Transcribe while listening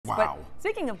Wow. But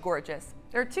speaking of gorgeous,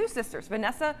 there are two sisters,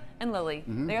 Vanessa and Lily.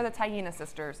 Mm-hmm. They are the Taina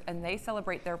Sisters, and they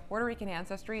celebrate their Puerto Rican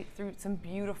ancestry through some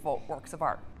beautiful works of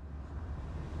art.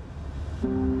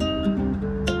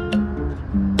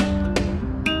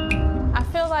 I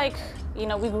feel like, you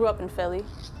know, we grew up in Philly.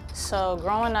 So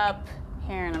growing up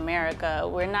here in America,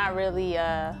 we're not really,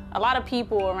 a lot of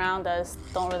people around us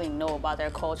don't really know about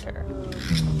their culture.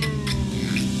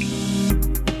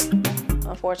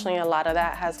 Unfortunately, a lot of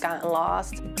that has gotten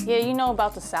lost. Yeah, you know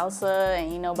about the salsa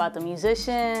and you know about the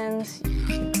musicians,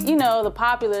 you know, the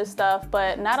popular stuff,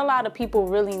 but not a lot of people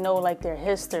really know like their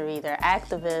history, their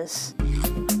activists.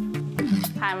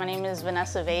 Hi, my name is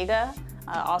Vanessa Vega,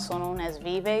 also known as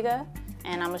V Vega,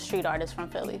 and I'm a street artist from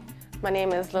Philly. My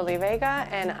name is Lily Vega,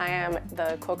 and I am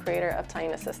the co-creator of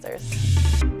Taina Sisters.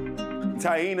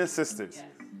 Taina Sisters. Yes.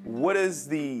 What is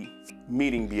the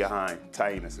meaning behind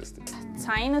Taina Sisters?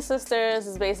 Taina Sisters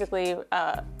is basically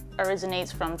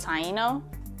originates from Taino,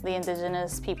 the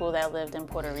indigenous people that lived in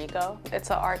Puerto Rico. It's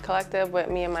an art collective with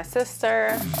me and my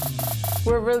sister.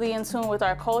 We're really in tune with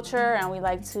our culture, and we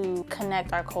like to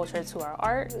connect our culture to our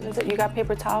art. You got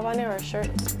paper towel on there or a shirt?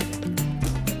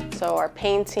 So our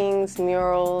paintings,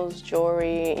 murals,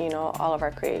 jewelry, you know, all of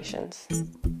our creations.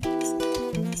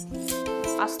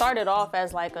 I started off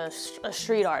as like a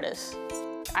street artist.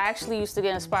 I actually used to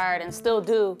get inspired, and still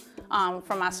do,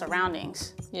 from my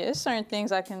surroundings. Yeah, there's certain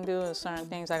things I can do and certain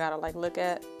things I gotta like look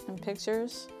at in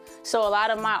pictures. So a lot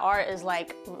of my art is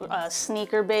like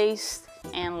sneaker-based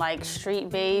and like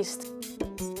street-based.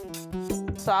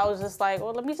 So I was just like,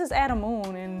 well, let me just add a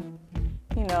moon and,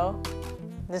 you know,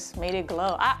 just made it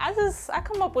glow. I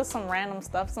come up with some random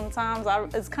stuff sometimes.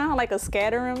 It's kind of like a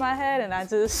scatter in my head, and I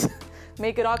just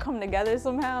make it all come together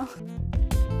somehow.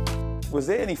 Was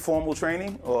there any formal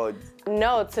training or?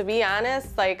 No, to be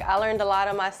honest, like I learned a lot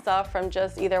of my stuff from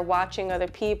just either watching other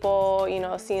people, you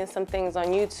know, seeing some things on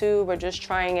YouTube or just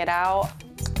trying it out.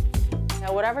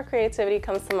 Now, whatever creativity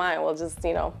comes to mind, we'll just,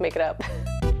 you know, make it up.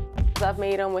 I've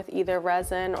made them with either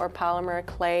resin or polymer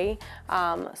clay.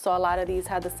 So a lot of these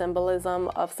have the symbolism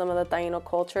of some of the Taino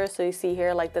culture. So you see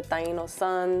here like the Taino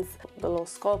suns, the little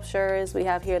sculptures. We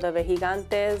have here the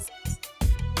vejigantes.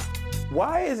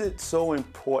 Why is it so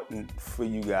important for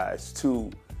you guys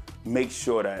to make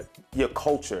sure that your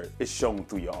culture is shown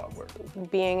through your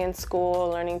artwork? Being in school,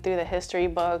 learning through the history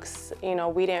books, you know,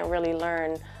 we didn't really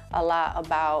learn a lot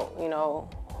about, you know,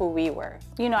 who we were.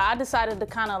 You know, I decided to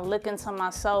kind of look into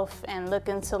myself and look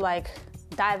into like,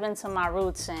 dive into my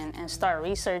roots and start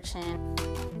researching.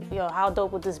 Yo, how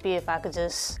dope would this be if I could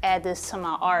just add this to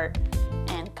my art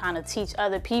and kind of teach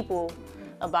other people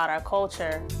about our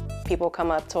culture? People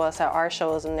come up to us at art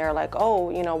shows and they're like, oh,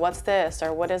 you know, what's this?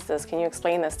 Or what is this? Can you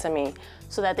explain this to me?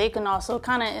 So that they can also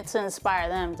kind of, to inspire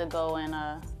them to go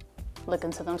and look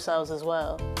into themselves as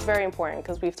well. It's very important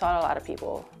because we've taught a lot of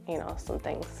people, you know, some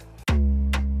things.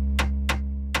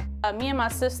 Me and my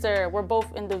sister, we're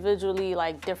both individually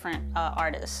like different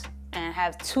artists and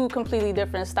have two completely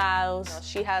different styles.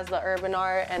 She has the urban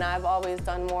art and I've always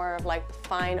done more of like the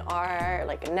fine art,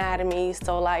 like anatomy,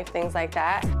 still life, things like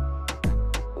that.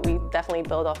 We definitely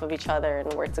build off of each other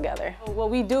and work together. What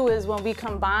we do is when we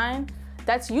combine,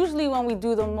 that's usually when we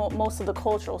do the most of the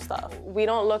cultural stuff. We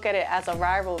don't look at it as a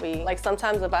rivalry. Like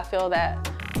sometimes if I feel that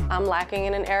I'm lacking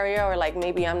in an area or like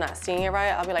maybe I'm not seeing it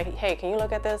right, I'll be like, hey, can you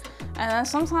look at this? And then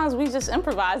sometimes we just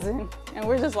improvising and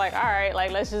we're just like, all right,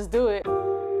 like let's just do it.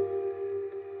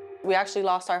 We actually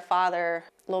lost our father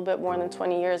a little bit more than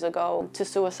 20 years ago to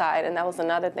suicide, and that was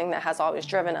another thing that has always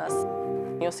driven us.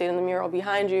 You'll see it in the mural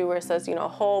behind you where it says, you know,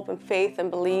 hope and faith and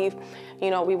believe.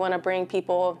 You know, we want to bring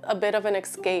people a bit of an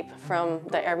escape from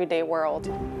the everyday world.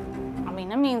 I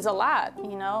mean, it means a lot,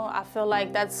 you know? I feel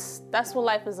like that's what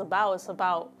life is about. It's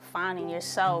about finding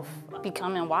yourself,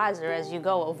 becoming wiser as you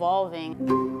go,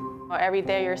 evolving. Every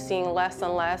day you're seeing less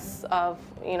and less of,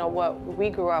 you know, what we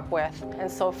grew up with.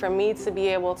 And so for me to be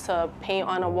able to paint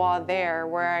on a wall there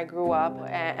where I grew up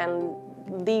and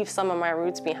leave some of my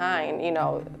roots behind, you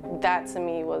know, that to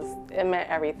me it meant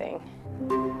everything.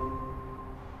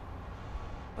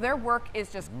 Their work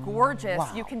is just gorgeous.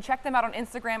 Wow. You can check them out on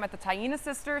Instagram at the Taina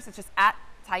Sisters. It's just at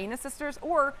Taina Sisters,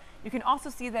 or you can also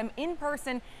see them in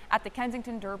person at the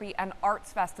Kensington Derby and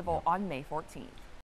Arts Festival on May 14th.